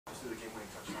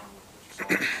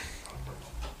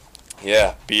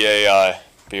Yeah,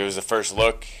 BA was the first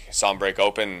look. Saw him break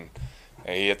open.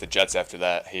 And he hit the Jets after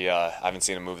that. I haven't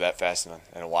seen him move that fast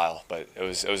in a while, but it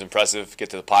was impressive. Get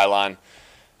to the pylon.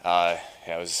 Yeah,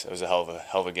 it was a hell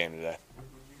of a game today. When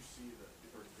you see that,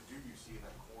 or do you see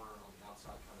that corner on the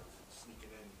outside kind of sneaking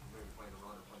in, maybe playing a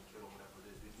run or playing kill, whatever it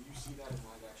is? Did you see that in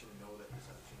live action and know that this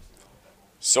had a chance to go at that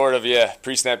moment? Sort of, yeah.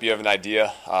 Pre-snap, you have an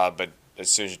idea, but as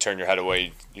soon as you turn your head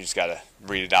away, you just gotta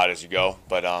read it out as you go.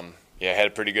 But yeah, I had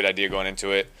a pretty good idea going into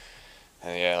it,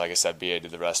 and yeah, like I said, BA did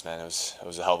the rest, man. It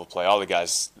was a hell of a play. All the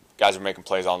guys were making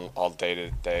plays all day to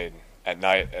day, at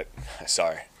night.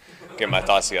 Sorry, getting my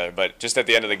thoughts together. But just at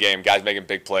the end of the game, guys making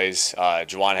big plays.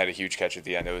 Juwan had a huge catch at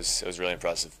the end. It was really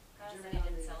impressive. Jimmy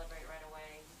didn't celebrate right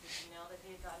away. Did you know that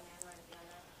he had gotten in right at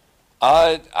the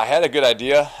end there? I had a good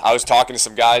idea. I was talking to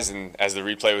some guys, and as the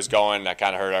replay was going, I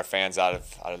kind of heard our fans out of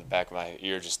the back of my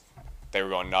ear. Just they were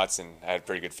going nuts, and I had a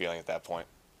pretty good feeling at that point.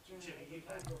 Jimmy, you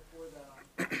had before that on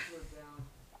third down.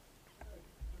 It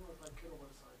didn't look like Kittle was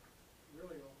like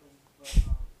really open, but you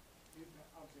obviously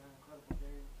had an incredible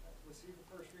game. Was he the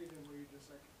first read, and were you just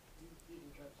like he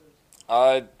can catch this?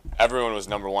 Everyone was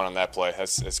number one on that play.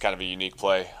 It's kind of a unique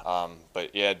play,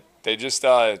 but yeah, they just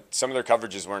some of their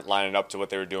coverages weren't lining up to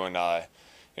what they were doing,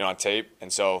 on tape,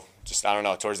 and so just I don't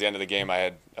know. Towards the end of the game, I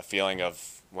had a feeling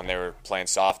of when they were playing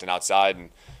soft and outside, and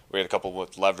we had a couple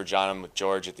with leverage on them with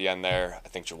George at the end there. I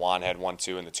think Juwan had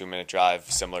 1-2 in the 2-minute drive,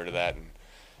 similar to that, and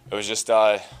it was just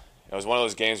it was one of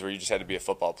those games where you just had to be a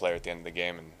football player at the end of the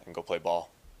game and go play ball.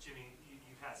 Jimmy, you've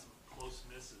had some close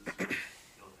misses. The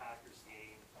Packers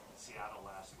game, Seattle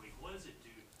last week. What does it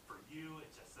do for you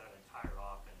and just that entire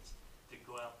offense to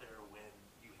go out there when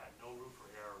you had no room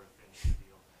for error and finish the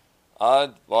deal?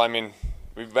 Well, I mean,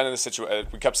 we've been in the situation.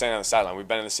 We kept saying on the sideline, we've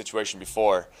been in this situation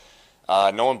before.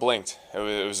 No one blinked.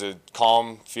 It was a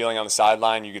calm feeling on the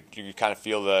sideline. You could kind of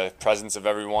feel the presence of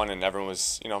everyone, and everyone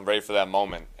was ready for that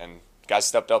moment. And guys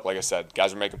stepped up, like I said.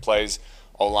 Guys were making plays.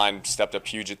 O-line stepped up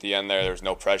huge at the end there. There was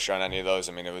no pressure on any of those.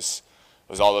 I mean, it was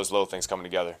all those little things coming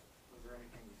together. Was there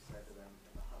anything you said to them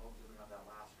in the huddle during that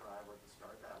last drive or at the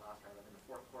start of that last drive? I mean, the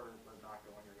fourth quarter was not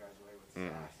going your guys' way with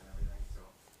sacks and everything. So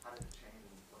how did it change,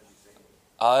 and what did you say to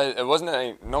them? It wasn't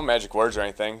no magic words or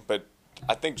anything, but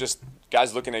I think just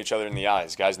guys looking at each other in the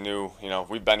eyes. Guys knew,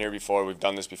 we've been here before, we've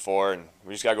done this before, and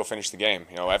we just got to go finish the game.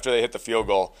 After they hit the field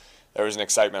goal, there was an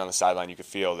excitement on the sideline. You could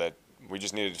feel that we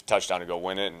just needed a touchdown to go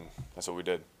win it, and that's what we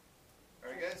did. All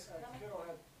right, guys. Kittle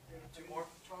had Two more.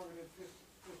 targeted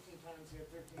 15 times. He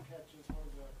had 13 catches. One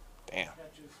of the Damn.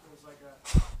 catches was like it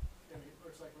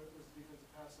looks like it was a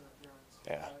defensive pass interference.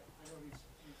 Yeah. I know he's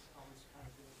always kind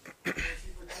of good. Was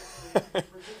he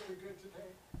particularly good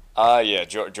today? Yeah,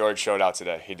 George showed out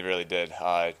today. He really did.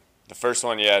 The first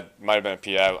one, yeah, might have been a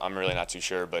PI. I'm really not too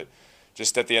sure, but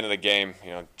just at the end of the game,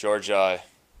 George,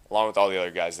 along with all the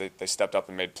other guys, they stepped up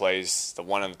and made plays. The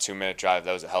one on the 2-minute drive,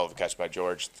 that was a hell of a catch by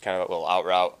George. Kind of a little out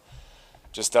route.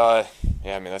 Just, yeah,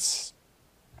 I mean, that's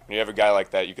when you have a guy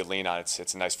like that you could lean on.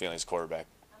 It's a nice feeling as a quarterback.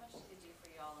 How much did he do for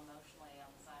you all emotionally on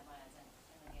the sidelines and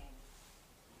in the game?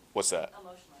 What's that?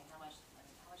 Emotionally, how much did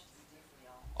he do for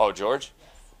y'all? Oh, George? Yes.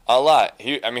 A lot.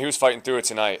 He was fighting through it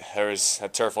tonight.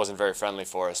 That turf wasn't very friendly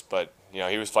for us, but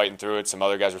he was fighting through it. Some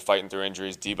other guys were fighting through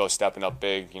injuries. Debo stepping up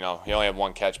big. He only had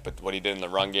one catch, but what he did in the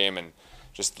run game and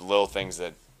just the little things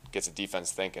that gets a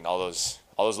defense thinking. All those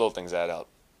little things add up.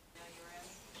 You know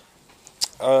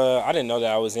you were in? I didn't know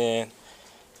that I was in.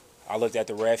 I looked at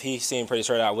the ref. He seemed pretty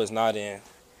sure that I was not in.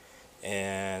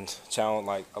 And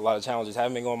a lot of challenges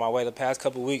haven't been going my way the past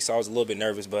couple of weeks, so I was a little bit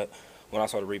nervous. But when I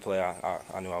saw the replay,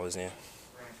 I knew I was in.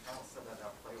 Kyle said that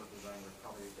play was designed to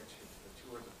probably get you to the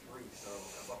 2 or the 3. So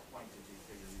at what point did you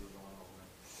figure you were going over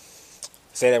it?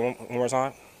 Say that one more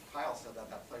time. Kyle said that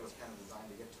play was kind of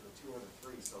designed to get to the 2 or the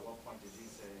 3. So at what point did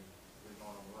you say you were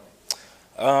going over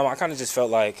it? I kind of just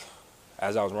felt like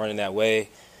as I was running that way,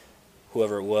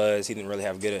 whoever it was, he didn't really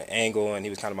have a good angle, and he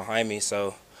was kind of behind me.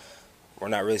 So we're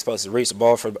not really supposed to reach the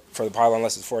ball for the pylon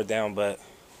unless it's fourth down, but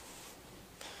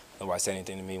nobody said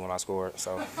anything to me when I scored.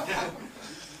 So. You had a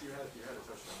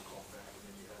touchdown call back, and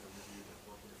then you had a review that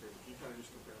worked in your favor. Can you kind of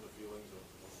just compare the feelings of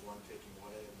one taking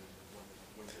away and then one that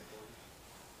wins it for you?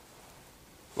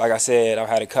 Like I said, I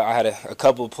had a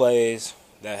couple of plays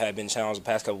that had been challenged the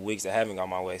past couple of weeks that haven't gone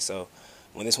my way. So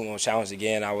when this one was challenged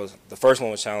again, the first one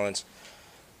was challenged.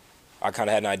 I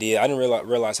kind of had an idea. I didn't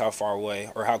realize how far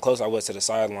away or how close I was to the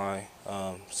sideline.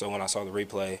 So when I saw the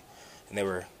replay and they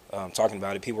were talking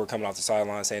about it, people were coming off the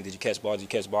sideline saying, "Did you catch ball? Did you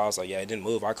catch ball?" I was like, "Yeah, it didn't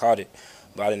move. I caught it."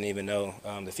 But I didn't even know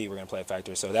the feet were going to play a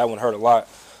factor. So that one hurt a lot.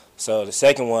 So the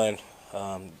second one,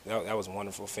 that was a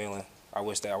wonderful feeling. I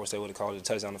wish they would have called it a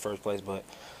touchdown in the first place, but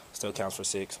still counts for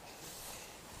 6.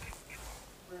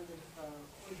 Brandon,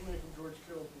 what did you make of George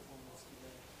Kittle's performance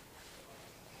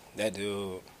today? That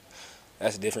dude,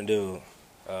 that's a different dude.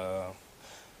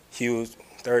 Huge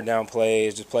third down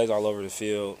plays, just plays all over the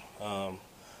field.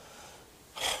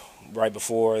 Right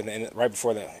before the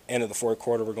end of the fourth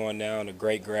quarter, we're going down, a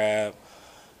great grab.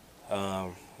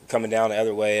 Coming down the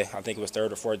other way, I think it was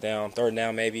third down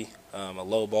maybe, a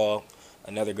low ball,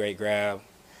 another great grab.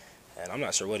 And I'm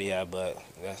not sure what he had, but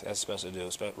that's a special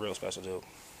dude, real special dude. What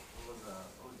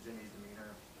was Jimmy's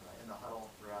demeanor in the huddle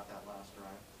throughout that last drive?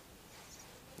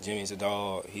 Jimmy's a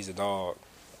dog. He's a dog.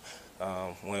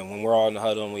 When we're all in the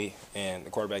huddle and the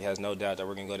quarterback has no doubt that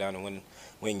we're going to go down and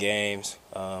win games,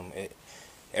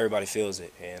 everybody feels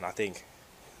it. And I think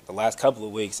the last couple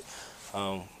of weeks,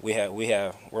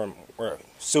 we're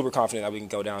super confident that we can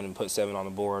go down and put 7 on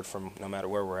the board from no matter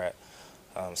where we're at.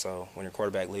 So when your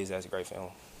quarterback leads, that's a great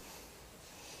feeling.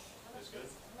 How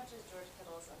much is George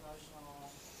Kittle's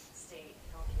emotional state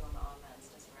help you on the offense,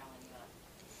 just rallying you up?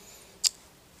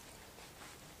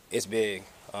 It's big.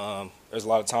 There's a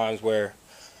lot of times where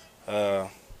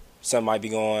something might be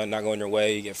not going your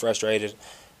way, you get frustrated,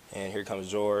 and here comes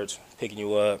George picking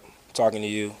you up, talking to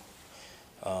you.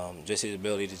 Just his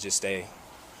ability to just stay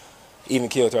even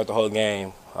keel throughout the whole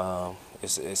game.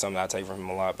 It's something I take from him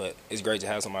a lot, but it's great to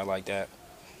have somebody like that.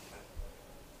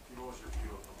 What was your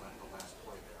view of the last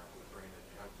play there with Brandon?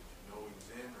 Did you know he was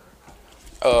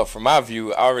in, or? From my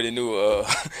view, I already knew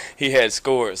he had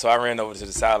scored, so I ran over to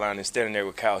the sideline and standing there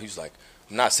with Kyle. He was like,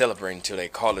 I'm not celebrating until they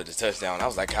call it a touchdown. I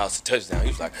was like, Kyle's a touchdown. He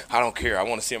was like, I don't care. I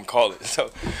want to see him call it. So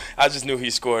I just knew he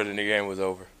scored and the game was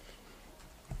over. Do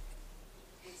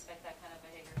you expect that kind of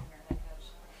behavior from your head coach?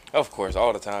 Of course,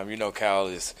 all the time. You know, Kyle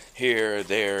is here,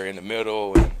 there, in the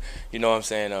middle. And you know what I'm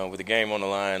saying? With the game on the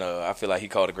line, I feel like he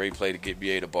called a great play to get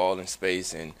BA the ball in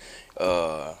space. And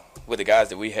with the guys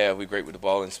that we have, we're great with the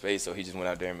ball in space, so he just went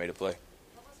out there and made a play.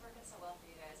 What was working so well for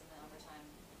you guys in the overtime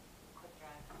quick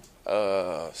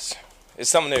drive? It's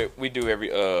something that we do every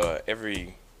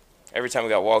time we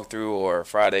got walkthrough or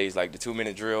Fridays, like the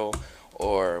 2-minute drill,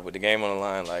 or with the game on the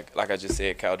line. Like I just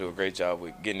said, Kyle do a great job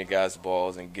with getting the guys the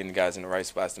balls and getting the guys in the right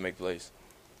spots to make plays.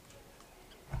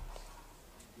 You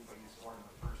scored in the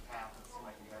first half. It seemed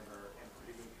like you guys are in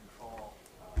pretty good control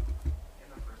in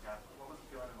the first half. What was the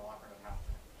feeling in the locker room at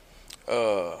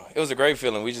halftime? It was a great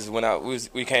feeling. We just went out.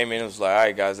 We came in. It was like, all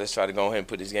right, guys, let's try to go ahead and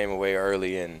put this game away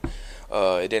early, and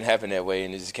it didn't happen that way.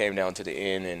 And it just came down to the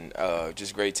end, and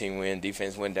just great team win.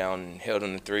 Defense went down and held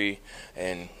on the 3,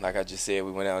 and like I just said,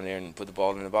 we went out there and put the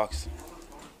ball in the box.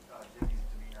 Jimmy's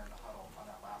demeanor in the huddle on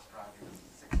that last drive? He was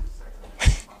 6 for 6 in the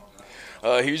final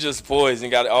drive. He was just poised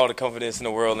and got all the confidence in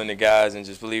the world in the guys, and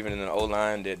just believing in the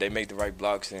O-line that they make the right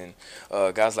blocks, and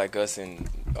guys like us and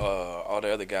all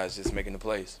the other guys just making the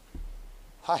plays.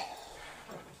 Hi. George,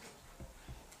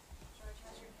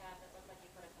 how's your calf? It looked like you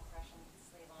put a compression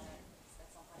sleeve on it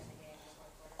at some point in the game in the fourth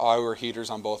quarter. I wear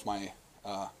heaters on both my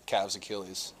calves,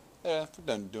 Achilles. Yeah, I've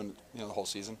been doing it the whole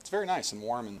season. It's very nice and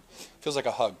warm and feels like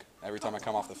a hug every time I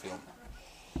come off the field.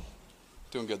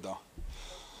 Doing good though.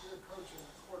 Your coach and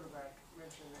quarterback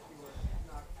mentioned that you were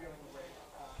not feeling great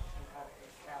and had a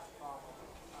calf problem.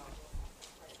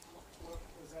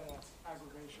 Was that an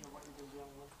aggravation of what you've been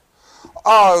dealing with?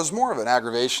 It was more of an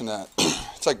aggravation that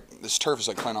it's like this turf is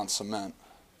like playing on cement.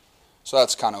 So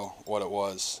that's kind of what it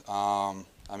was. I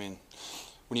mean,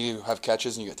 when you have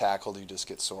catches and you get tackled, you just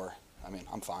get sore. I mean,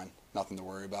 I'm fine. Nothing to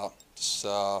worry about. Just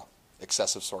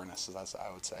excessive soreness, as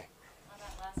I would say. On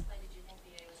that last play, did you think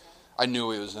BA was in? I knew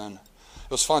he was in.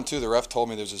 It was fun, too. The ref told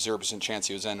me there's a 0% chance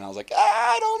he was in, and I was like,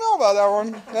 I don't know about that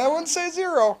one. I wouldn't say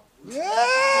 0.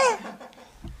 Yeah.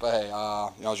 But,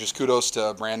 hey, just kudos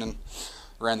to Brandon.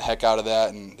 Ran the heck out of that,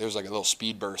 and there was like a little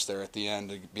speed burst there at the end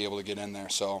to be able to get in there.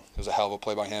 So it was a hell of a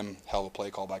play by him, hell of a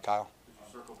play called by Kyle. Did you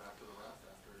circle back to the ref after?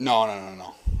 No.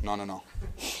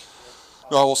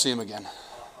 No, we'll see him again. On the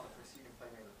preceding play,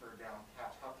 maybe the third down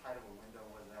catch, how tight of a window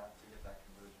was that to get that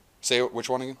conversion? Say which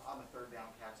one again? On the third down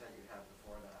catch that you had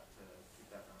before that to keep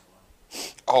that runner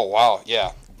alive. Oh, wow,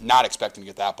 yeah. Not expecting to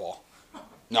get that ball.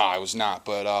 No, I was not.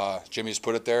 But Jimmy just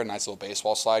put it there. Nice little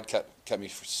baseball slide. Kept me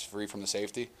free from the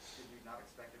safety. Did you not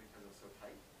expect it because it was so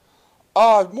tight?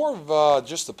 More of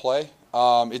just the play.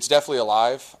 It's definitely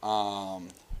alive.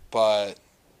 But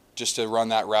just to run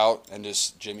that route and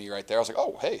just Jimmy right there, I was like,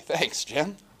 oh, hey, thanks,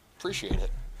 Jim. Appreciate it.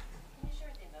 Can you share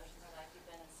what the emotions are like? You've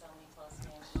been in so many close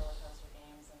games, roller coaster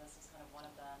games, and this is kind of one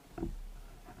of them.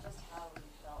 Just how you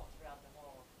felt throughout the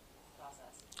whole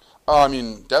process. I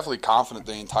mean, definitely confident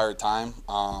the entire time.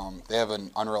 They have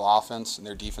an unreal offense, and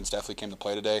their defense definitely came to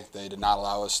play today. They did not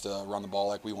allow us to run the ball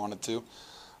like we wanted to.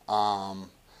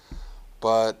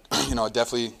 But,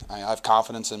 definitely I have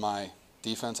confidence in my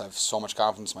defense. I have so much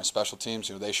confidence in my special teams.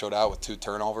 They showed out with 2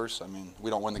 turnovers. I mean, we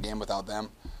don't win the game without them.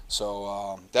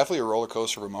 So definitely a roller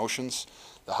coaster of emotions,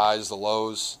 the highs, the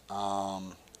lows,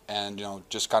 and,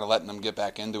 just kind of letting them get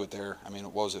back into it there. I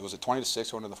mean, was it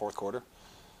 20-6 going into the fourth quarter?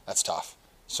 That's tough.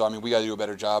 So, I mean, we got to do a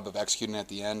better job of executing at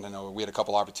the end. I know we had a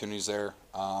couple opportunities there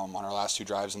on our last 2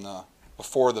 drives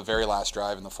before the very last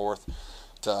drive in the fourth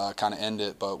to kind of end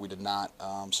it, but we did not.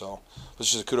 So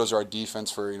it's just kudos to our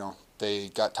defense for, they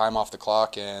got time off the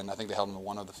clock, and I think they held them to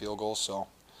 1 of the field goals. So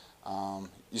you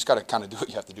just got to kind of do what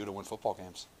you have to do to win football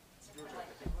games. Kind of like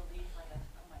a relief, like a,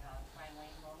 oh my God, finally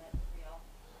moment for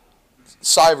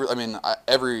y'all? I mean,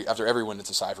 after every win, it's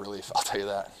a sigh of relief, I'll tell you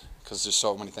that, because there's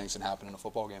so many things that happen in a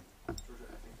football game. Georgia,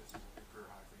 I think this is a new career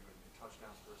high for you in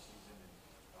touchdowns per season, and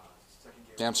second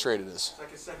game. Damn straight it is.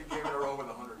 Second game in a row with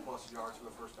 100+ yards for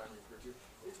the first time in your career.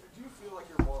 Do you feel like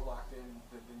you're more locked in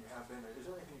than you have been? Is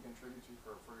there anything you can attribute to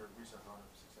for your recent run of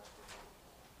success with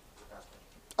the past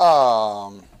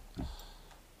game?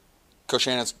 Coach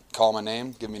Shannon's called my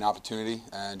name, give me an opportunity,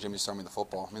 and Jimmy's throwing me the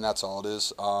football. I mean, that's all it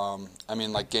is. I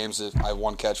mean, like games that I have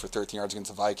 1 catch for 13 yards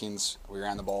against the Vikings, we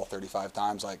ran the ball 35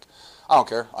 times. Like, I don't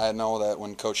care. I know that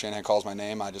when Coach Shanahan calls my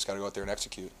name, I just got to go out there and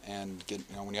execute. And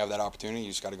when you have that opportunity, you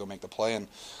just got to go make the play. And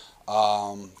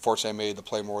fortunately, I made the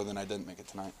play more than I didn't make it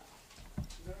tonight. Is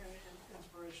there any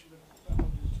inspiration to your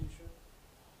T-shirt?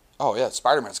 Oh yeah,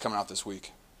 Spider-Man's coming out this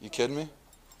week. You kidding me?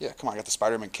 Yeah, come on, I got the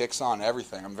Spider-Man kicks on and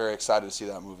everything. I'm very excited to see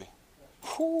that movie.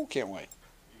 Whew, can't wait.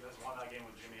 You guys won that game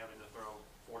with Jimmy having to throw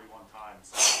 41 times.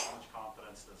 How much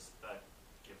confidence does that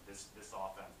give this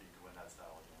offense that you can win that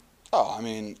style of game? Oh, I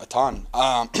mean, a ton.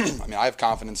 I mean, I have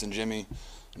confidence in Jimmy,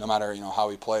 no matter how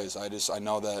he plays. I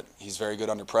know that he's very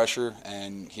good under pressure,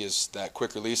 and he has that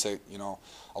quick release that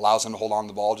allows him to hold on to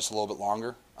the ball just a little bit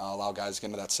longer, allow guys to get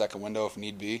into that second window if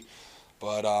need be.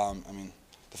 But I mean,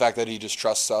 the fact that he just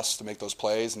trusts us to make those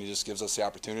plays and he just gives us the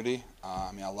opportunity,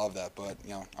 I mean, I love that. But,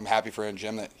 I'm happy for him,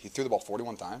 Jim, that he threw the ball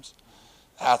 41 times.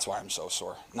 That's why I'm so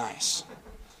sore. Nice.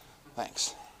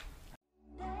 Thanks.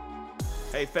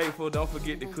 Hey, Faithful, don't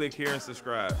forget to click here and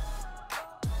subscribe.